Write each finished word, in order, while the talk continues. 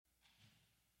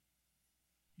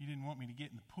You didn't want me to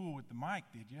get in the pool with the mic,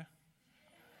 did you?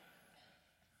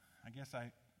 I guess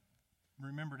I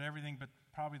remembered everything, but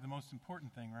probably the most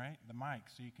important thing, right? The mic,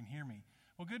 so you can hear me.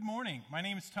 Well, good morning. My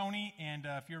name is Tony, and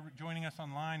if you're joining us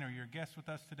online or you're a guest with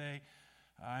us today,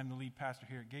 I'm the lead pastor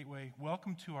here at Gateway.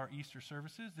 Welcome to our Easter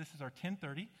services. This is our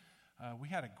 10:30. We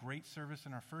had a great service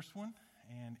in our first one,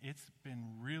 and it's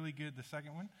been really good the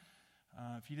second one.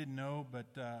 If you didn't know, but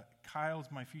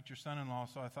Kyle's my future son-in-law,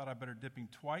 so I thought I better dip him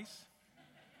twice.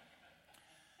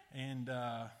 And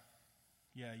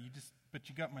but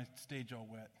you got my stage all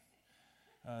wet.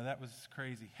 That was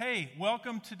crazy. Hey,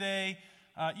 welcome today.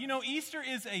 Easter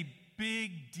is a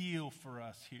big deal for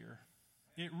us here.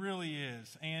 It really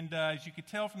is. And as you could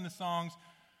tell from the songs,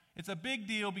 it's a big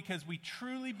deal because we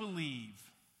truly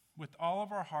believe with all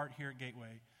of our heart here at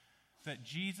Gateway that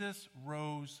Jesus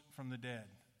rose from the dead.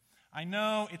 I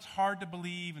know it's hard to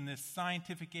believe in this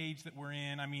scientific age that we're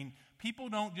in. I mean, people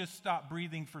don't just stop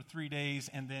breathing for 3 days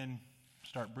and then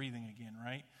start breathing again,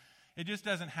 right? It just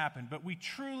doesn't happen. But we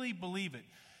truly believe it.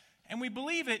 And we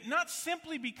believe it not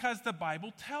simply because the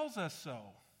Bible tells us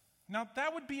so. Now,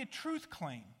 that would be a truth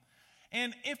claim.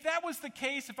 And if that was the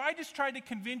case, if I just tried to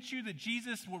convince you that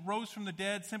Jesus rose from the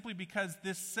dead simply because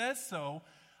this says so,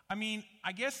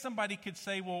 I guess somebody could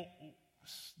say, well,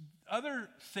 other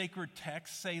sacred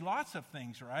texts say lots of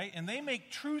things, right? And they make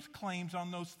truth claims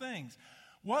on those things.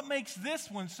 What makes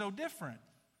this one so different?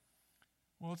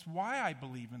 Well, it's why I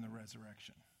believe in the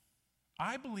resurrection.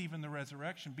 I believe in the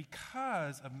resurrection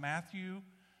because of Matthew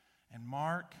and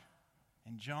Mark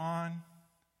and John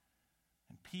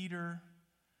and Peter.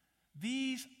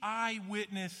 These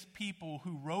eyewitness people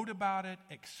who wrote about it,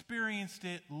 experienced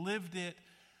it, lived it,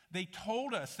 they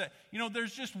told us that,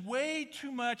 there's just way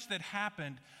too much that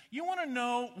happened. You want to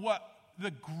know what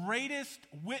the greatest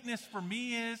witness for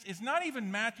me is? It's not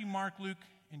even Matthew, Mark, Luke,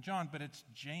 and John, but it's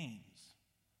James.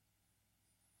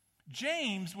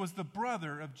 James was the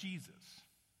brother of Jesus.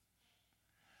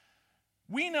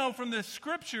 We know from the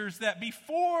scriptures that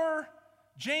before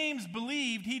James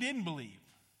believed, he didn't believe.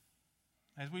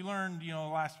 As we learned,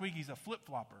 last week, he's a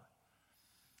flip-flopper.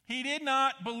 He did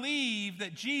not believe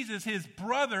that Jesus, his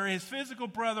brother, his physical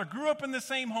brother, grew up in the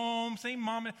same home, same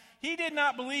mom. He did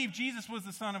not believe Jesus was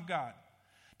the Son of God.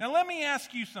 Now, let me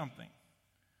ask you something.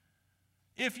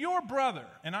 If your brother,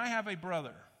 and I have a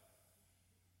brother,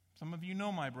 some of you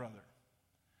know my brother,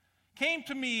 came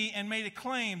to me and made a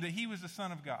claim that he was the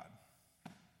Son of God,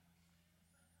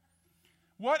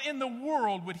 what in the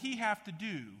world would he have to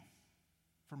do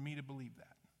for me to believe that?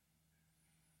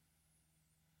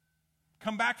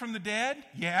 Come back from the dead?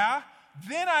 Yeah.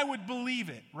 Then I would believe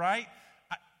it, right?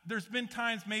 There's been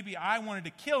times maybe I wanted to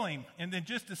kill him and then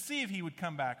just to see if he would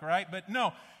come back, right? But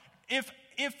no, if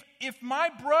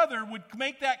my brother would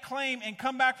make that claim and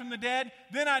come back from the dead,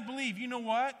 then I'd believe. You know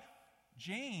what?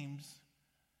 James,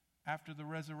 after the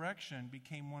resurrection,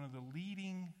 became one of the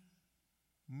leading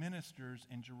ministers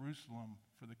in Jerusalem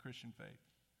for the Christian faith.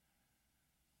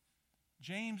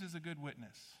 James is a good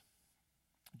witness.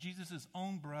 Jesus'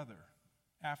 own brother,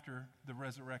 after the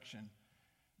resurrection,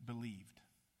 believed.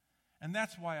 And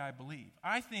that's why I believe.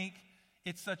 I think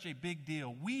it's such a big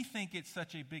deal. We think it's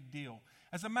such a big deal.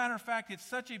 As a matter of fact, it's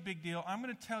such a big deal. I'm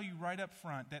going to tell you right up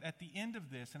front that at the end of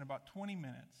this, in about 20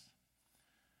 minutes,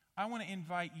 I want to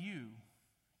invite you,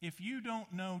 if you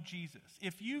don't know Jesus,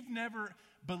 if you've never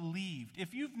believed,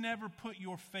 if you've never put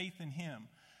your faith in him,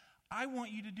 I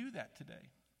want you to do that today.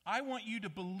 I want you to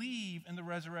believe in the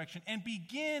resurrection and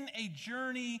begin a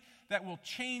journey that will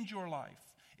change your life.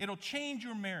 It'll change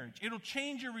your marriage. It'll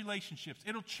change your relationships.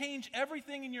 It'll change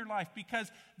everything in your life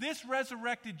because this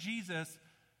resurrected Jesus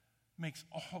makes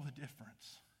all the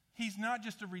difference. He's not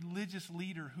just a religious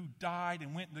leader who died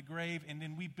and went in the grave and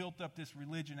then we built up this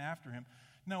religion after him.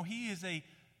 No, he is a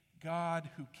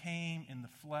God who came in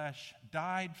the flesh,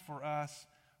 died for us,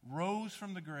 rose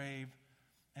from the grave,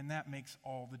 and that makes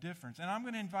all the difference. And I'm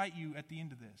going to invite you at the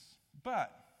end of this.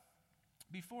 But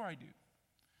before I do,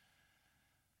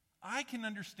 I can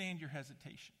understand your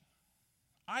hesitation.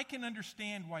 I can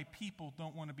understand why people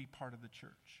don't want to be part of the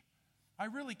church. I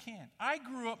really can. I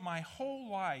grew up my whole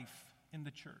life in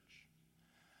the church.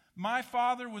 My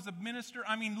father was a minister.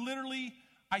 Literally,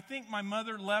 I think my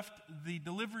mother left the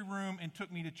delivery room and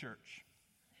took me to church.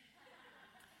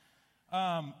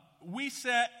 We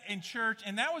sat in church,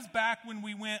 and that was back when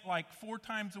we went like 4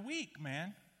 times a week,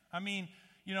 man.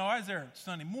 I was there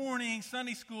Sunday morning,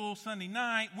 Sunday school, Sunday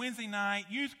night, Wednesday night,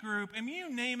 youth group. You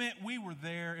name it, we were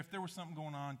there if there was something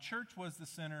going on. Church was the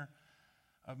center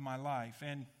of my life,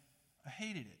 and I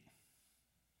hated it.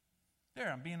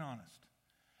 There, I'm being honest.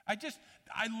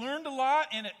 I learned a lot,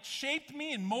 and it shaped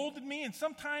me and molded me. And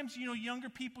sometimes, younger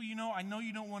people, I know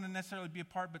you don't want to necessarily be a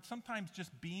part, but sometimes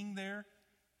just being there,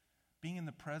 being in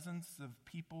the presence of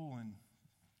people and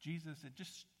Jesus, it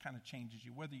just kind of changes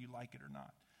you, whether you like it or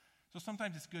not. So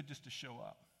sometimes it's good just to show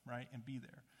up, right, and be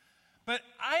there. But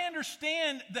I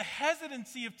understand the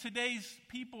hesitancy of today's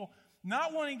people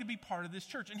not wanting to be part of this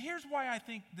church. And here's why I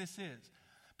think this is.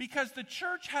 Because the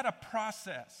church had a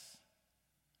process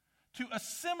to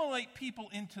assimilate people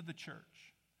into the church.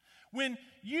 When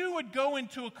you would go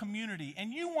into a community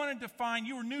and you wanted to find,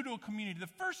 you were new to a community, the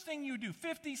first thing you would do,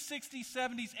 50s, 60s,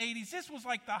 70s, 80s, this was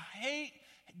like the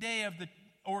heyday of the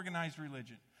organized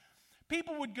religion.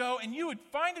 People would go and you would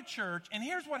find a church, and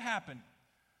here's what happened.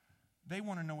 They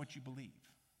want to know what you believe.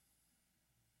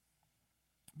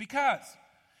 Because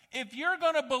if you're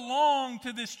going to belong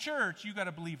to this church, you got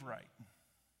to believe right.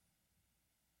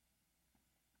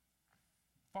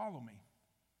 Follow me.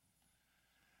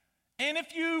 And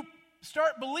if you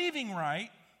start believing right,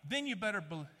 then you better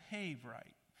behave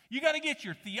right. You got to get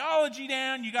your theology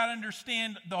down. You got to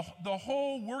understand the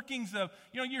whole workings of,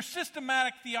 your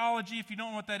systematic theology, if you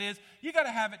don't know what that is. You got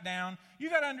to have it down. You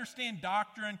got to understand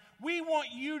doctrine. We want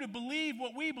you to believe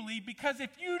what we believe, because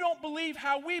if you don't believe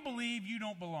how we believe, you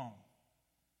don't belong.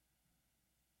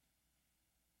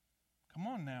 Come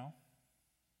on now.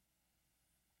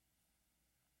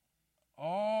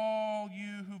 All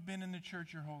you who've been in the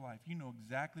church your whole life, you know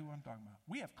exactly what I'm talking about.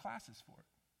 We have classes for it.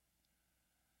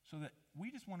 So that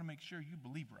we just want to make sure you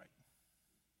believe right.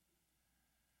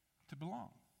 To belong.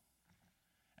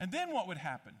 And then what would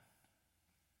happen?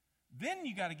 Then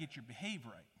you got to get your behave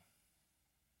right.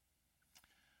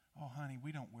 Oh, honey,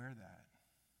 we don't wear that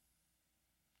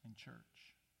in church.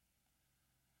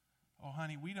 Oh,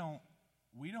 honey, we don't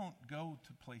go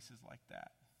to places like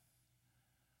that.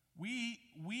 We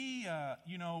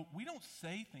don't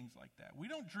say things like that. We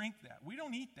don't drink that. We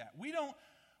don't eat that. We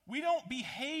don't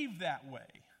behave that way.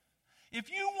 If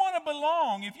you want to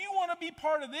belong, if you want to be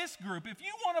part of this group, if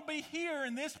you want to be here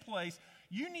in this place,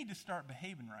 you need to start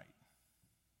behaving right.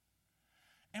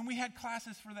 And we had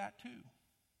classes for that too.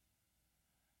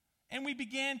 And we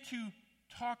began to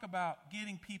talk about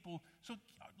getting people. So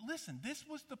listen, this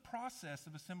was the process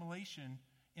of assimilation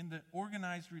in the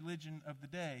organized religion of the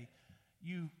day.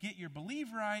 You get your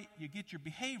believe right, you get your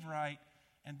behave right,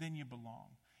 and then you belong.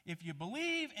 If you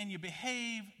believe and you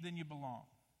behave, then you belong.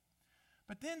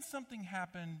 But then something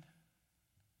happened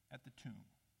at the tomb.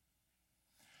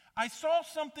 I saw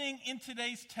something in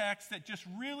today's text that just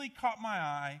really caught my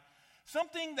eye.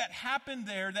 Something that happened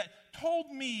there that told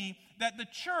me that the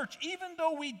church, even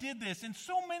though we did this, and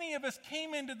so many of us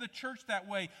came into the church that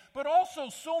way, but also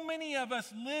so many of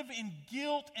us live in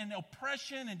guilt and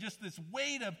oppression and just this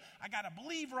weight of, I got to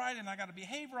believe right and I got to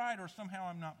behave right, or somehow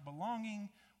I'm not belonging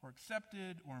or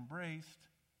accepted or embraced.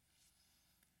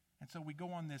 And so we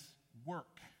go on this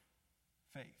work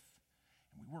faith,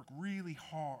 and we work really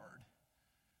hard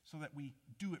so that we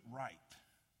do it right.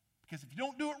 Because if you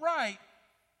don't do it right,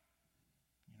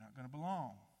 you're not going to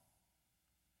belong.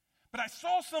 But I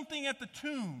saw something at the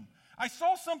tomb. I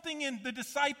saw something in the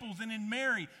disciples and in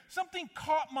Mary. Something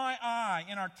caught my eye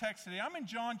in our text today. I'm in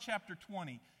John chapter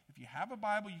 20. If you have a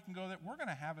Bible, you can go there. We're going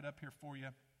to have it up here for you.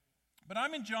 But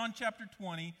I'm in John chapter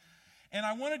 20, and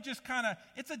I want to just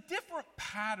it's a different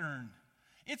pattern.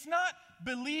 It's not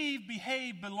believe,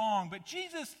 behave, belong, but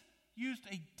Jesus used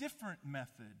a different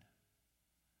method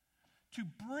to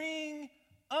bring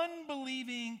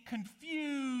unbelieving,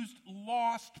 confused,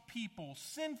 lost people,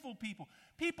 sinful people,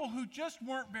 people who just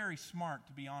weren't very smart,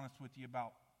 to be honest with you,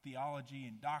 about theology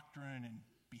and doctrine and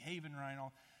behaving right and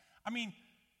all. I mean,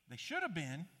 they should have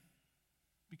been,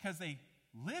 because they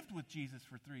lived with Jesus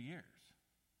for 3 years.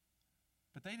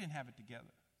 But they didn't have it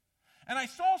together. And I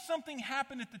saw something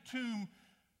happen at the tomb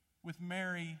with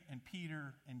Mary and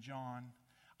Peter and John.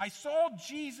 I saw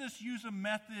Jesus use a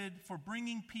method for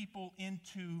bringing people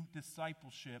into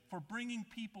discipleship, for bringing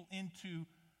people into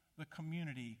the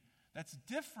community that's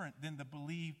different than the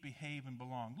believe, behave, and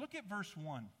belong. Look at verse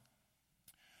 1.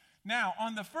 Now,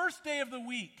 on the first day of the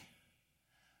week,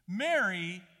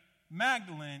 Mary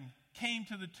Magdalene came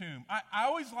to the tomb. I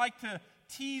always like to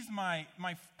tease my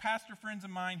pastor friends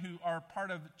of mine who are part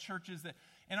of churches that,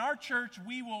 in our church,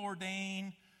 we will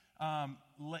ordain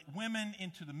women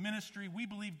into the ministry. We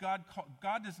believe God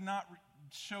does not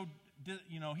show,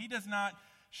 He does not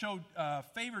show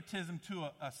favoritism to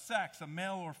a sex, a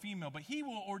male or female, but He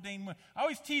will ordain women. I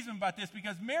always tease them about this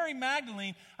because Mary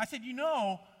Magdalene, I said,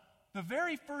 the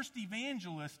very first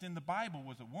evangelist in the Bible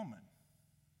was a woman.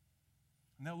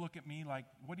 And they'll look at me like,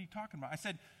 what are you talking about? I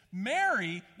said,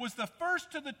 Mary was the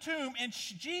first to the tomb, and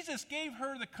Jesus gave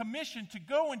her the commission to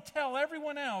go and tell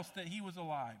everyone else that he was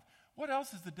alive. What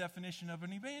else is the definition of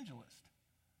an evangelist?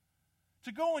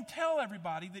 To go and tell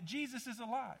everybody that Jesus is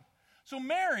alive. So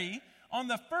Mary, on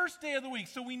the first day of the week,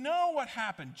 so we know what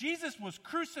happened. Jesus was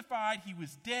crucified. He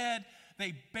was dead.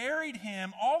 They buried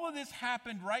him. All of this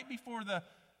happened right before the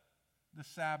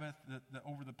Sabbath,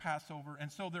 over the Passover.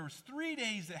 And so there was 3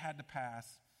 days that had to pass.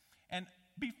 And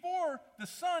before the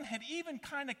sun had even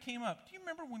kind of came up. Do you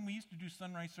remember when we used to do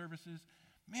sunrise services?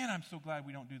 Man, I'm so glad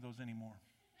we don't do those anymore.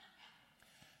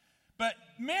 But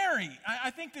Mary, I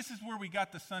think this is where we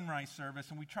got the sunrise service,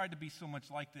 and we tried to be so much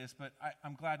like this, but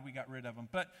I'm glad we got rid of them.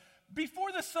 But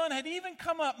before the sun had even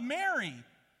come up, Mary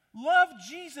loved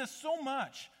Jesus so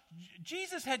much.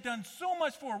 Jesus had done so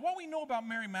much for her. What we know about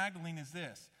Mary Magdalene is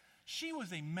this. She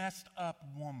was a messed up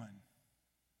woman.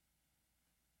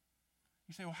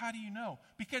 You say, well, how do you know?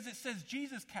 Because it says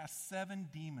Jesus cast 7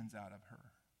 demons out of her.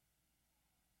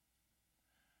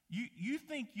 You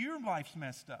think your life's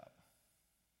messed up.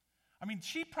 I mean,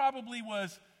 she probably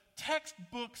was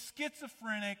textbook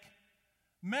schizophrenic,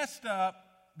 messed up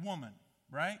woman,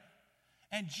 right?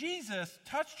 And Jesus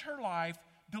touched her life,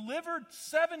 delivered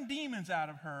 7 demons out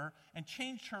of her, and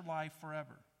changed her life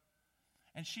forever.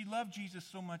 And she loved Jesus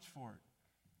so much for it.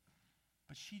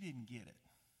 But she didn't get it.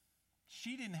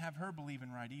 She didn't have her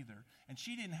believing right either. And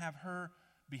she didn't have her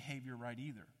behavior right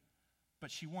either.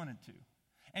 But she wanted to.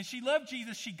 And she loved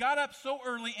Jesus. She got up so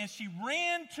early and she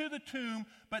ran to the tomb.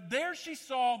 But there she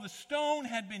saw the stone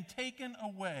had been taken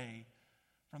away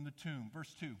from the tomb.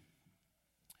 Verse 2.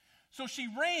 So she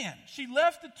ran. She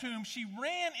left the tomb. She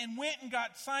ran and went and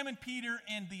got Simon Peter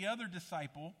and the other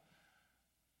disciple,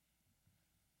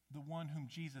 the one whom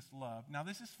Jesus loved. Now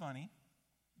this is funny.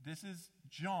 This is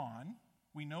John.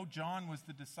 We know John was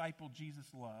the disciple Jesus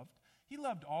loved. He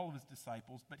loved all of his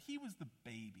disciples, but he was the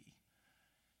baby.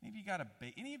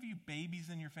 Any of you babies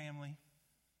in your family?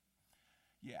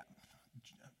 Yeah.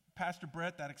 Pastor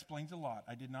Brett, that explains a lot.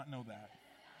 I did not know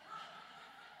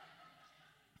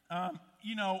that.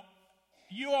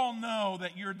 You all know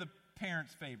that you're the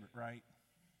parent's favorite, right?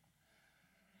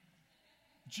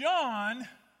 John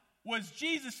was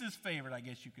Jesus' favorite, I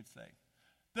guess you could say.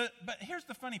 But here's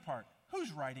the funny part.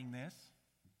 Who's writing this?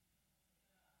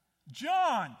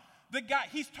 John, the guy.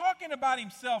 He's talking about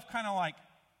himself kind of like,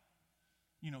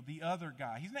 the other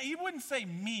guy. He wouldn't say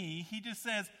me. He just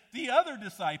says, the other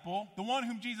disciple, the one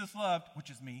whom Jesus loved, which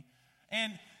is me,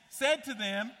 and said to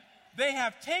them, they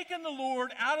have taken the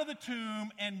Lord out of the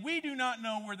tomb, and we do not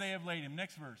know where they have laid him.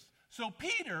 Next verse. So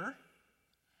Peter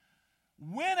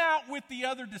went out with the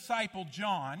other disciple,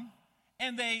 John,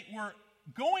 and they were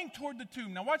going toward the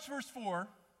tomb. Now watch verse 4.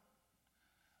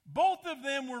 Both of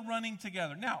them were running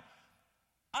together. Now,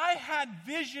 I had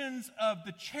visions of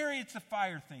the Chariots of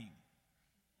Fire theme.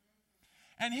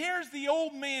 And here's the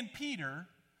old man Peter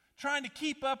trying to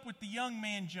keep up with the young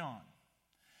man John.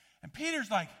 And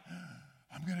Peter's like,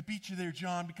 I'm going to beat you there,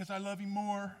 John, because I love you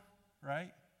more,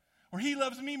 right? Or he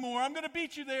loves me more. I'm going to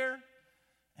beat you there.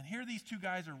 And here these two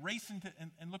guys are racing to,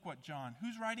 and look what John,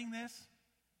 who's writing this?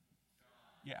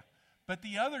 Yeah. But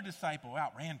the other disciple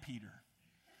outran Peter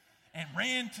and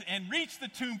and reached the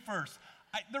tomb first.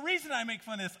 The reason I make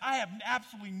fun of this, I have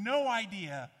absolutely no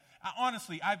idea.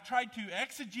 Honestly, I've tried to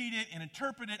exegete it and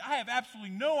interpret it. I have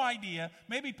absolutely no idea.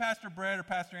 Maybe Pastor Brett or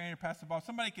Pastor Andy or Pastor Bob,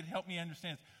 somebody could help me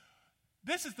understand this.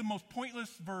 This is the most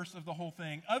pointless verse of the whole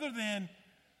thing, other than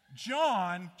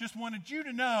John just wanted you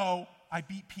to know I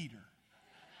beat Peter.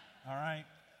 All right?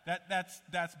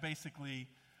 That's basically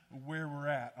where we're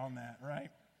at on that, right?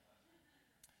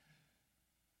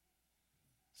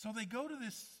 So they go to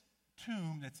this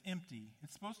tomb that's empty.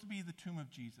 It's supposed to be the tomb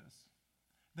of Jesus.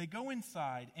 They go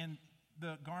inside, and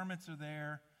the garments are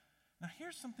there. Now,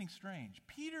 here's something strange.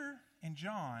 Peter and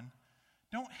John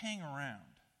don't hang around,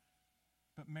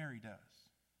 but Mary does.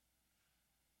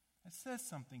 It says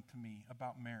something to me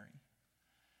about Mary.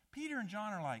 Peter and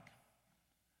John are like,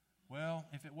 well,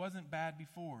 if it wasn't bad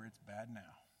before, it's bad now.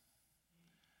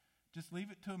 Just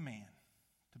leave it to a man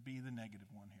to be the negative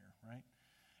one here, right?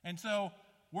 And so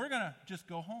we're going to just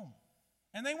go home.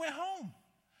 And they went home.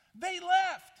 They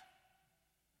left.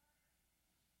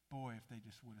 Boy, if they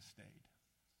just would have stayed.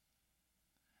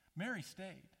 Mary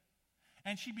stayed.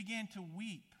 And she began to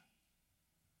weep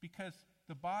because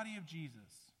the body of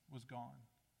Jesus was gone.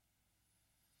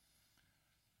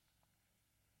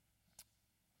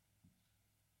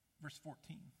 Verse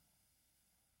 14.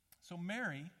 So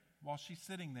Mary, while she's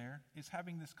sitting there, is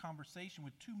having this conversation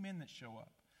with 2 men that show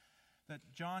up, that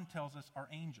John tells us are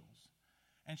angels.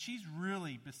 And she's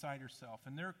really beside herself,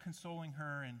 and they're consoling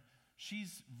her, and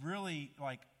she's really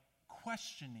like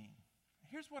questioning.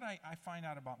 Here's what I find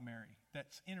out about Mary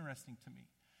that's interesting to me.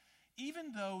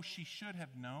 Even though she should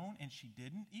have known and she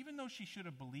didn't, even though she should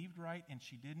have believed right and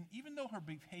she didn't, even though her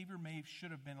behavior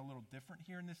should have been a little different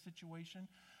here in this situation,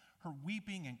 her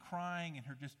weeping and crying and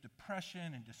her just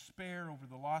depression and despair over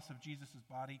the loss of Jesus'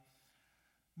 body,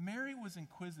 Mary was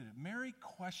inquisitive. Mary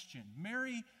questioned.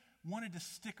 Mary wanted to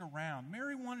stick around.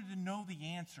 Mary wanted to know the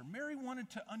answer. Mary wanted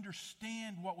to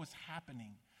understand what was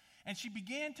happening. And she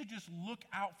began to just look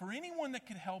out for anyone that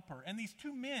could help her. And these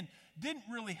two men didn't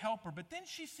really help her. But then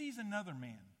she sees another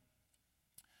man.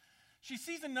 She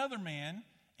sees another man,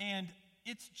 and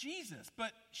it's Jesus.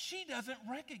 But she doesn't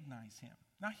recognize him.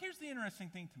 Now, here's the interesting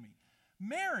thing to me.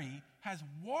 Mary has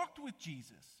walked with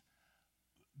Jesus,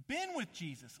 been with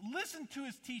Jesus, listened to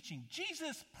his teaching.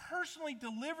 Jesus personally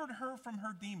delivered her from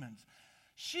her demons.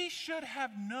 She should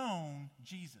have known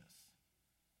Jesus.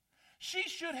 She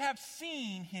should have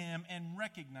seen him and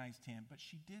recognized him, but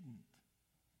she didn't.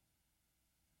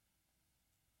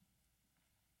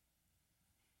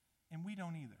 And we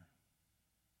don't either.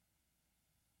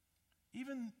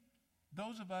 Even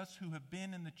those of us who have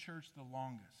been in the church the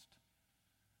longest,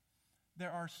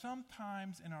 there are some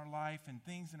times in our life and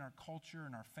things in our culture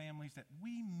and our families that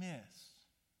we miss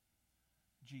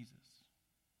Jesus.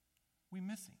 We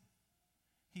miss him.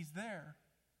 He's there,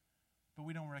 but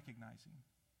we don't recognize him.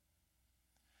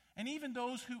 And even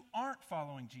those who aren't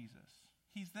following Jesus,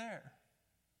 he's there.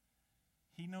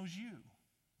 He knows you,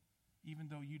 even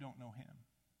though you don't know him.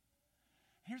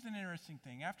 Here's an interesting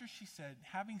thing. After she said,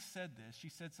 having said this, she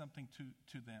said something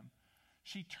to them.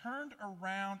 She turned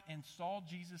around and saw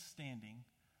Jesus standing,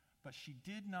 but she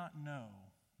did not know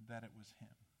that it was him,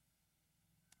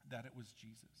 that it was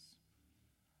Jesus.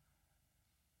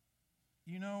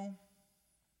 You know,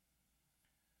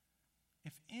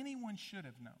 if anyone should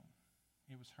have known,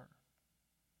 it was her.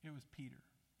 It was Peter.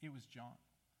 It was John.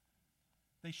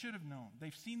 They should have known.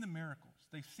 They've seen the miracles.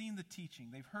 They've seen the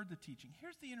teaching. They've heard the teaching.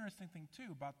 Here's the interesting thing,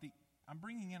 too, I'm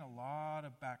bringing in a lot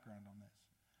of background on this.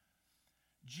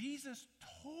 Jesus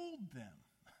told them.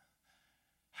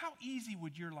 How easy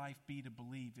would your life be to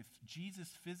believe if Jesus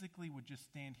physically would just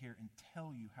stand here and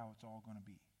tell you how it's all going to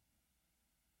be?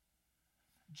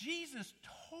 Jesus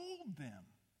told them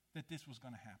that this was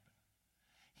going to happen.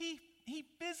 He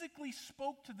physically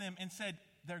spoke to them and said,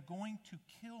 they're going to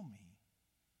kill me.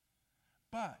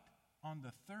 But on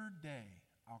the third day,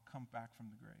 I'll come back from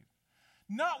the grave.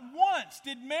 Not once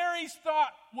did Mary's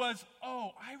thought was,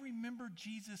 oh, I remember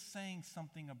Jesus saying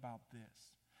something about this.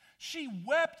 She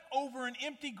wept over an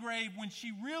empty grave when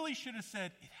she really should have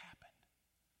said, it happened.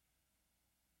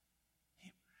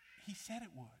 He said it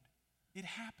would. It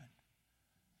happened.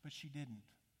 But she didn't.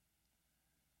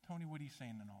 Tony, what are you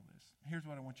saying in all this? Here's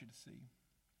what I want you to see.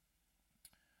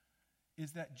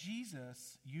 Is that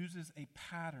Jesus uses a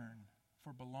pattern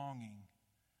for belonging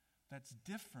that's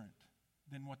different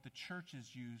than what the church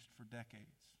has used for decades.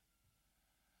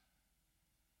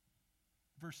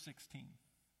 Verse 16.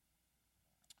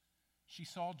 She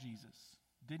saw Jesus,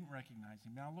 didn't recognize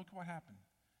him. Now look what happened.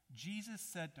 Jesus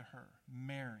said to her,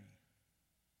 Mary.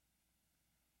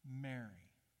 Mary.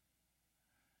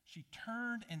 She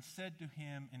turned and said to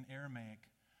him in Aramaic,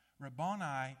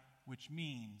 Rabboni, which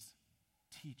means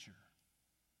teacher.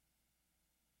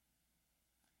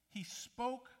 He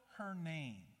spoke her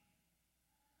name.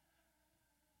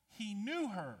 He knew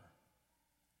her,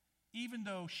 even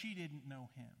though she didn't know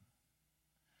him.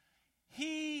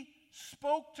 He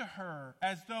spoke to her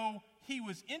as though he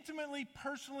was intimately,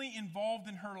 personally involved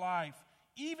in her life,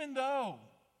 even though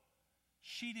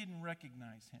she didn't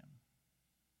recognize him.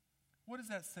 What does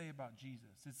that say about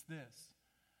Jesus? It's this,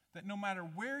 that no matter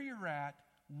where you're at,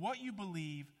 what you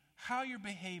believe, how you're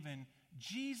behaving,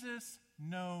 Jesus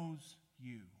knows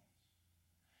you.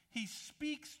 He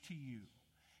speaks to you.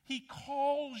 He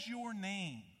calls your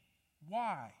name.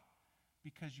 Why?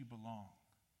 Because you belong.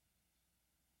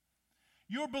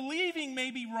 Your believing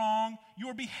may be wrong,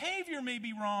 your behavior may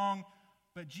be wrong,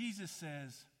 but Jesus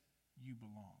says, you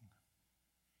belong.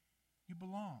 You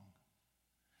belong.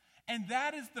 And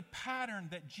that is the pattern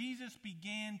that Jesus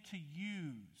began to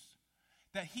use,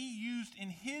 that he used in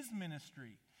his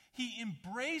ministry. He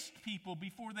embraced people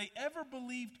before they ever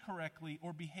believed correctly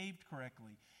or behaved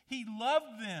correctly. He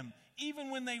loved them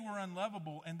even when they were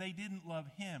unlovable and they didn't love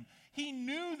him. He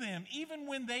knew them even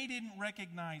when they didn't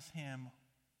recognize him.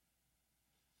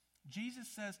 Jesus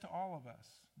says to all of us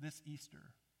this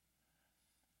Easter,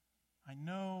 I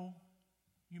know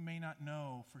you may not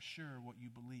know for sure what you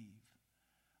believe.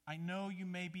 I know you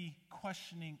may be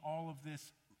questioning all of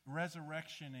this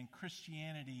resurrection and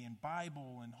Christianity and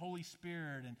Bible and Holy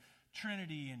Spirit and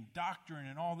Trinity and doctrine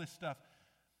and all this stuff.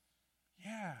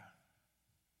 Yeah.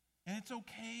 And it's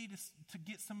okay to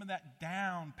get some of that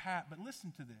down pat, but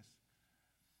listen to this.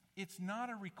 It's not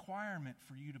a requirement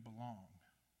for you to belong.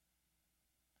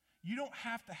 You don't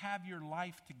have to have your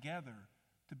life together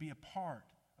to be a part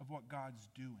of what God's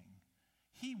doing.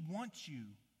 He wants you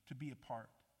to be a part.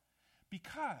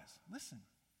 Because, listen,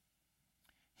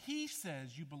 He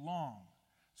says you belong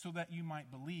so that you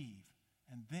might believe,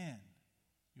 and then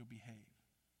you'll behave.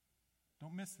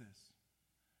 Don't miss this.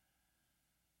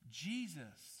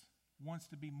 Jesus wants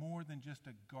to be more than just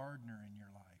a gardener in your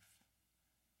life.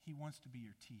 He wants to be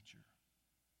your teacher.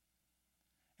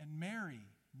 And Mary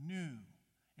knew,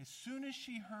 as soon as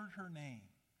she heard her name,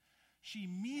 she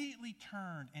immediately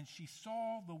turned and she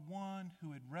saw the one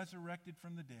who had resurrected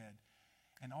from the dead,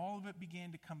 and all of it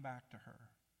began to come back to her.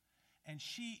 And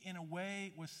she, in a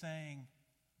way, was saying,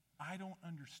 I don't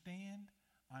understand.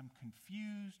 I'm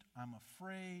confused. I'm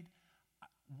afraid.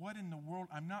 What in the world?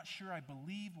 I'm not sure I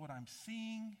believe what I'm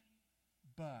seeing.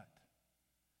 But,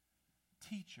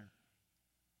 teacher,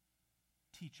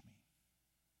 teach me.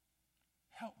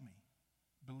 Help me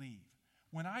believe.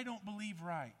 When I don't believe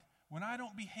right, when I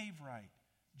don't behave right,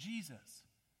 Jesus,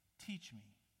 teach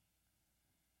me.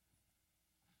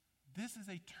 This is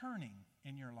a turning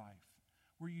in your life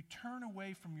where you turn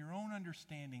away from your own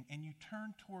understanding and you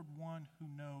turn toward one who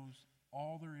knows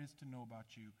all there is to know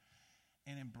about you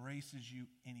and embraces you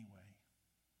anyway,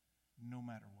 no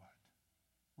matter what.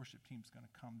 Worship team's going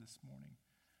to come this morning.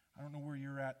 I don't know where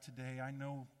you're at today. I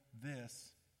know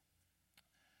this,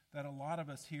 that a lot of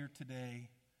us here today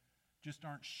just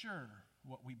aren't sure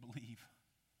what we believe.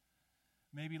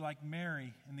 Maybe like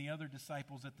Mary and the other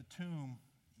disciples at the tomb,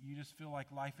 you just feel like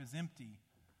life is empty.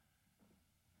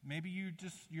 Maybe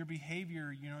your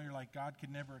behavior, you're like, God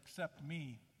could never accept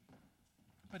me.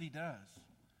 But He does.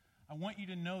 I want you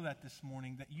to know that this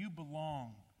morning, that you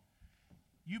belong.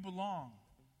 You belong.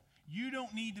 You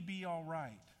don't need to be all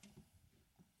right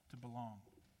to belong.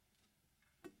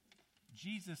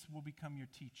 Jesus will become your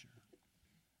teacher.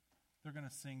 They're going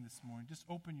to sing this morning. Just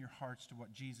open your hearts to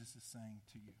what Jesus is saying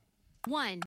to you. 1.